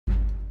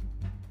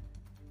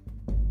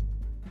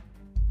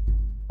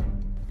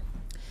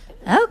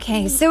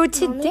Okay, so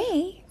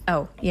today...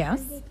 Oh,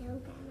 yes?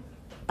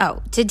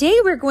 Today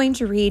we're going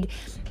to read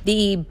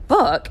the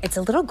book. It's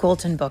a little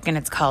golden book, and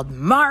it's called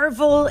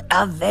Marvel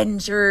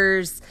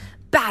Avengers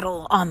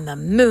Battle on the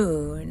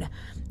Moon.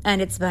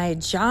 And it's by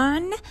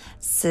John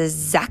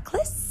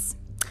Czaklis.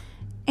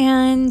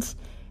 And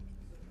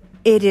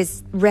it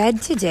is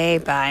read today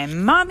by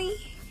Mommy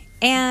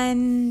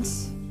and...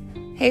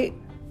 Hey,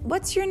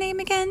 what's your name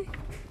again?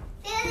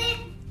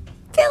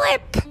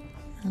 Philip.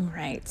 All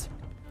right.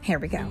 Here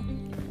we go.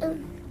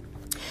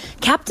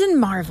 Captain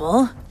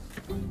Marvel,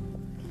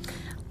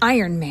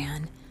 Iron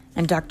Man,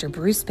 and Dr.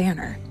 Bruce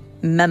Banner,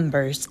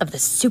 members of the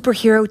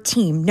superhero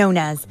team known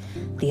as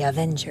the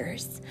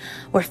Avengers,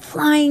 were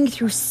flying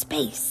through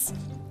space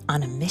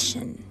on a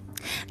mission.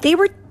 They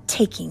were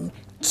taking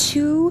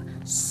two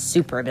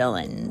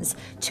supervillains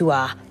to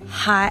a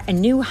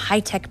new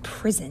high-tech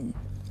prison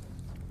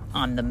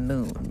on the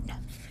moon.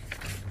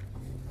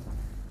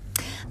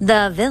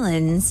 The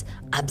villains,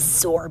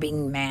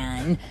 Absorbing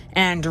Man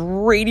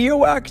and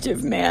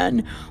Radioactive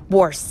Man,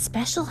 wore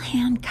special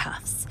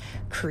handcuffs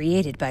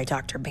created by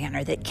Dr.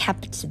 Banner that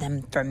kept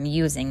them from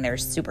using their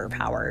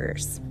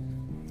superpowers.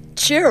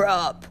 "Cheer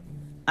up,"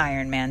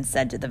 Iron Man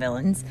said to the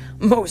villains.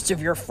 "Most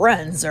of your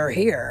friends are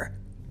here."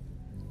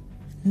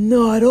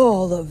 "Not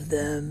all of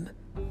them,"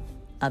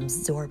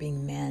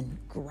 Absorbing Man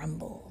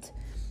grumbled.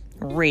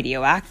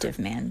 Radioactive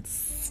Man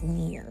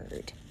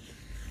sneered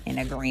in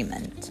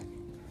agreement.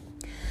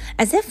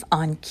 As if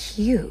on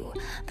cue,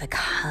 the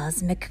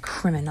cosmic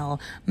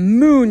criminal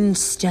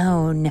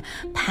Moonstone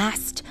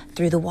passed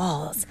through the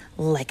walls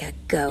like a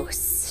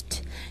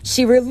ghost.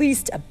 She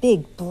released a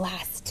big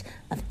blast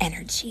of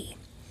energy.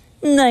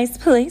 "Nice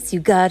place you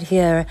got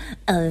here,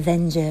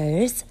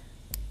 Avengers,"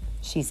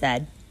 she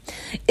said.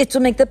 "It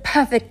will make the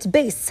perfect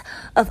base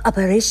of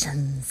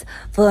operations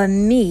for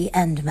me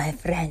and my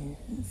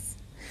friends."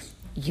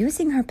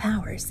 Using her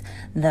powers,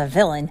 the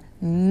villain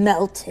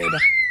melted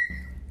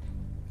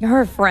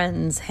her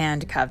friend's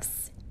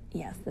handcuffs.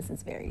 Yes, this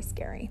is very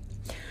scary.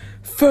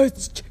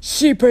 "First,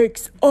 she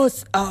breaks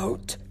us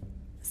out,"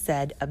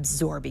 said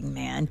Absorbing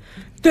Man.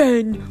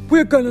 "Then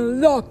we're gonna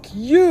lock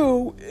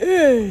you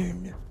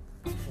in."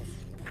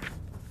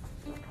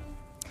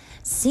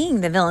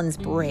 Seeing the villains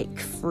break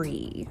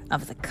free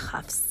of the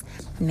cuffs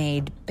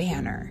made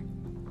Banner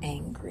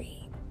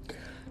angry.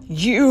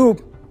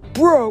 "You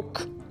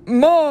broke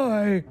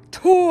my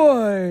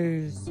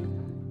toys,"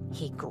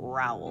 he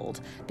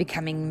growled,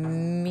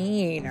 becoming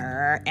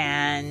meaner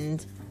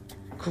and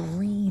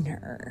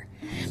greener.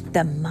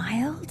 The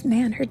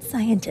mild-mannered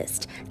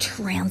scientist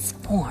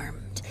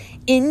transformed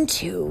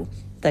into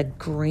the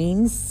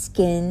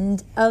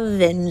green-skinned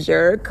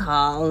Avenger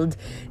called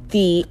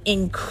the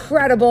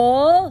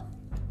Incredible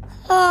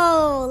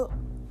Hulk.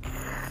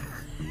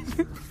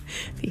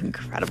 The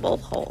Incredible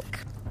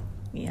Hulk.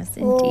 Yes,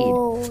 indeed.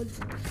 Oh.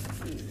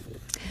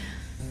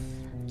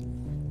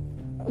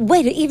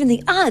 "Way to even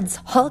the odds,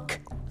 Hulk,"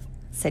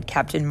 said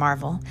Captain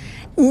Marvel.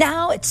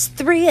 "Now it's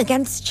 3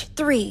 against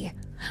 3.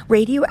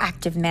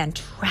 Radioactive Man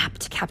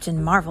trapped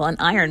Captain Marvel and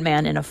Iron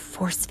Man in a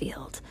force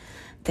field.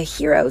 The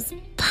heroes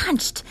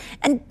punched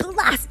and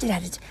blasted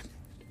at it,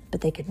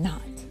 but they could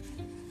not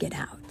get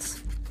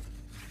out.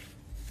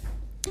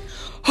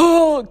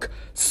 "Hulk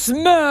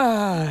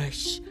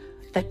smash!"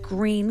 the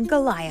green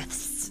Goliath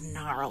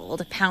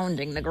snarled,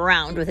 pounding the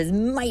ground with his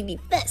mighty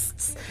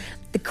fists.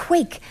 The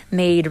quake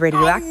made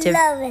radioactive...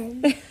 I love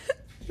him.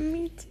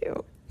 Me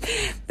too.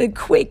 The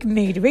quake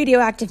made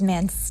Radioactive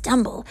Man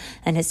stumble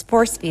and his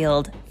force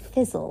field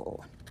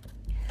fizzle.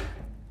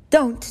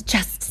 "Don't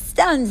just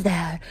stand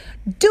there.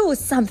 Do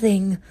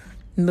something,"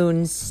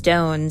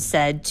 Moonstone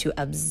said to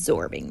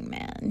Absorbing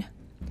Man.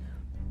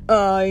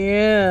 "I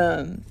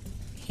am,"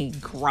 he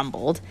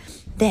grumbled.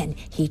 Then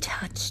he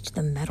touched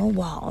the metal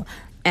wall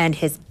and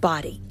his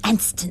body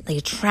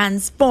instantly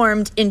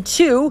transformed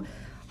into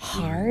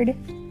hard,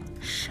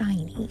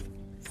 shiny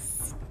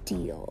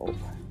steel.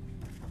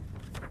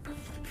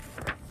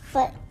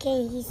 But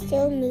can he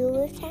still move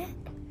with that?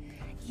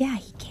 Yeah,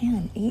 he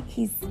can.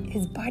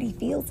 His body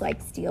feels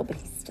like steel, but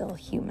he's still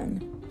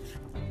human.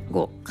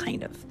 Well,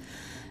 kind of.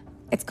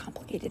 It's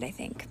complicated, I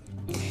think.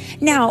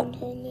 Now,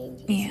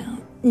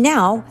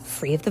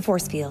 free of the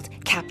force field,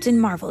 Captain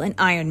Marvel and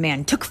Iron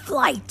Man took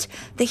flight.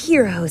 The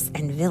heroes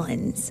and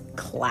villains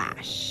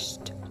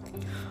clashed.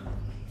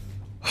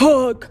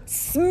 "Hulk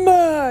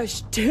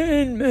smash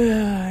Tin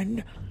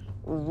Man!"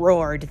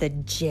 roared the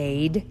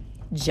Jade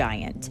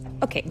Giant.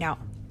 Okay, now,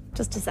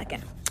 just a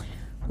second.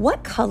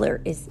 What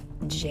color is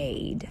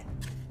Jade?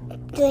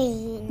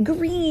 Green.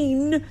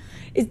 Green.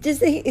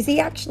 Is he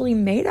actually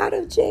made out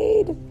of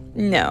jade?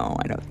 No,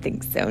 I don't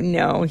think so.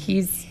 No,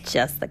 he's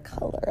just the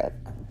color of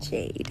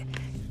jade.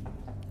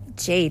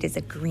 Jade is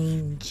a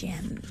green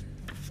gem.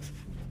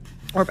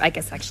 Or I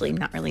guess actually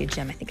not really a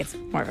gem. I think it's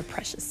more of a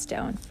precious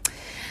stone.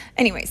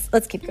 Anyways,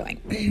 let's keep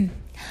going.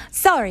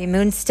 "Sorry,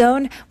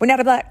 Moonstone. We're not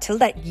about to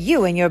let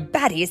you and your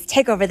baddies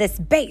take over this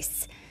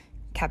base,"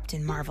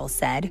 Captain Marvel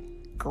said,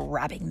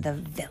 grabbing the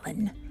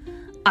villain.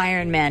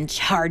 Iron Man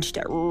charged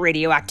at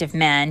Radioactive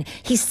Man.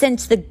 He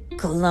sent the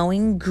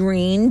glowing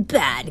green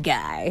bad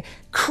guy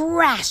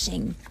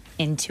crashing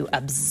into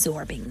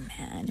Absorbing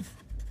Man.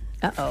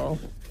 Uh-oh.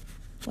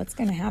 What's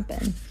going to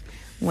happen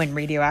when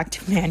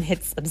Radioactive Man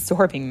hits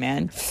Absorbing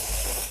Man?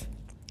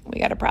 We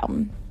got a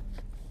problem.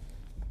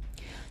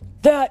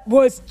 That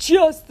was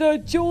just the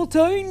jolt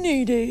I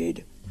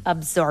needed.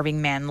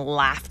 Absorbing Man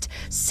laughed,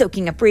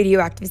 soaking up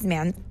Radioactive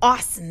Man's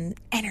awesome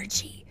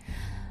energy.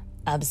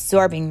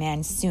 Absorbing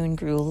Man soon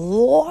grew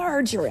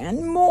larger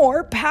and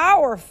more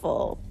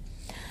powerful.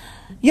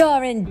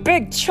 You're in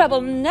big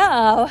trouble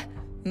now,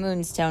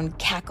 Moonstone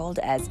cackled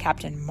as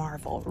Captain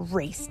Marvel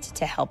raced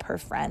to help her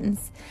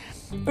friends.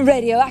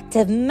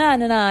 Radioactive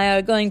Man and I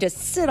are going to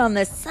sit on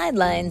the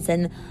sidelines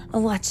and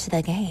watch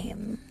the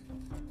game.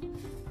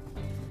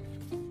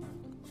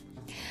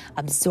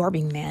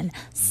 Absorbing Man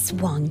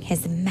swung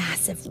his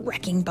massive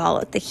wrecking ball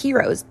at the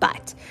hero's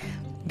butt.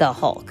 The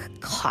Hulk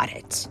caught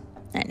it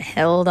and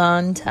held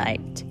on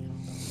tight.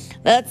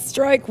 That's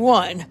strike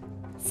one,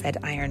 said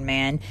Iron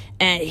Man.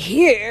 And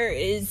here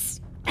is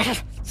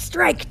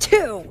strike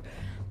two.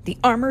 The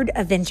armored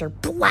Avenger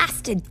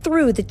blasted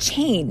through the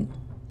chain.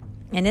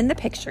 And in the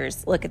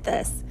pictures, look at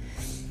this.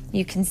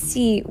 You can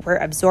see where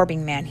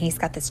Absorbing Man, he's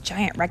got this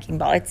giant wrecking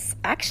ball. It's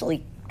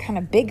actually kind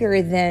of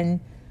bigger than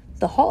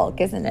the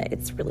Hulk, isn't it?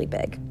 It's really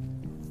big.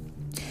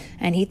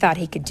 And he thought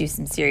he could do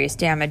some serious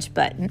damage,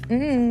 but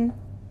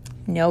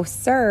no,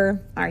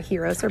 sir. Our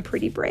heroes are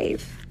pretty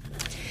brave.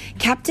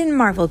 Captain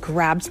Marvel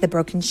grabbed the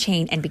broken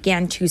chain and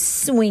began to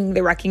swing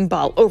the wrecking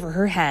ball over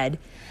her head.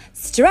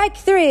 Strike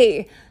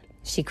three,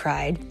 she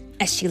cried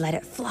as she let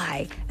it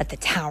fly at the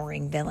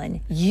towering villain.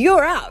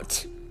 You're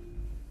out.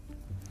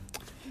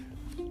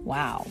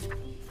 Wow.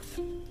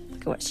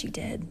 Look at what she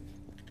did.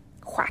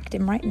 Whacked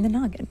him right in the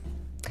noggin.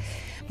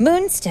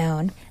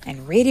 Moonstone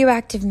and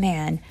Radioactive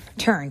Man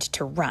turned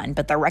to run,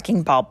 but the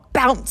wrecking ball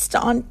bounced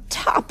on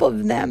top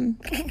of them.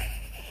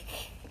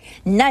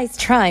 Nice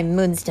try,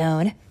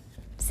 Moonstone,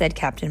 said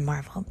Captain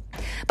Marvel.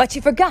 But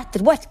you forgot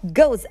that what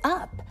goes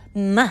up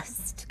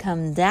must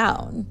come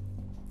down.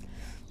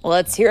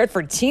 Let's hear it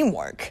for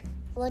teamwork.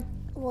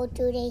 What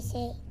do they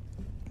say?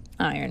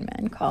 Iron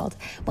Man called.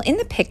 Well, in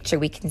the picture,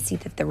 we can see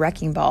that the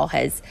wrecking ball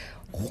has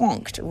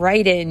whonked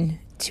right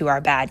into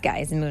our bad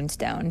guys,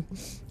 Moonstone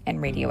and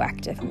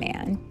Radioactive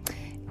Man.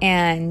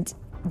 And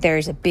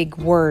there's a big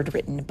word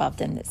written above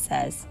them that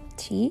says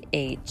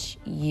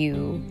THUD.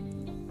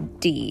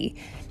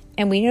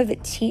 And we know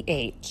that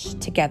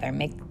TH together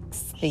makes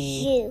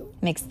the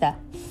f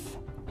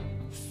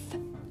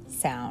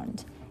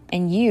sound.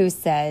 And U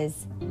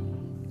says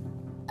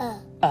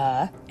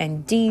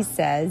and D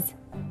says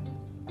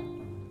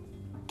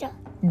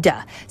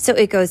duh. So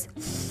it goes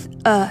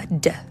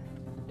thud.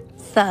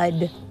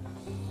 Thud.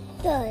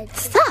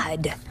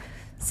 Thud.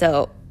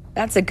 So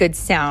that's a good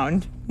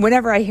sound.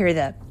 Whenever I hear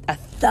a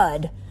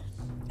thud,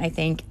 I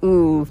think,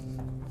 ooh,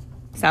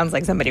 sounds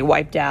like somebody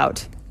wiped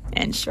out.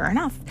 And sure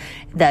enough,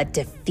 the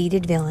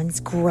defeated villains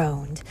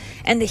groaned,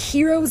 and the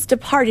heroes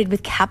departed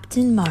with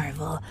Captain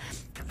Marvel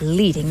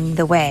leading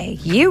the way.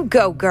 You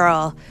go,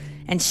 girl.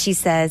 And she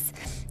says,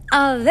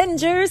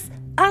 Avengers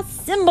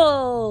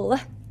assemble.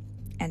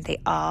 And they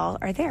all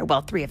are there.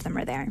 Well, 3 of them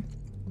are there.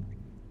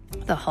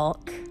 The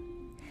Hulk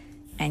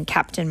and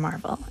Captain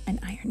Marvel and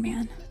Iron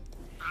Man.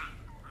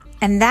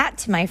 And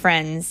that, my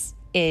friends,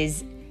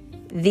 is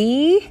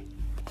the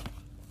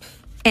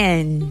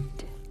end.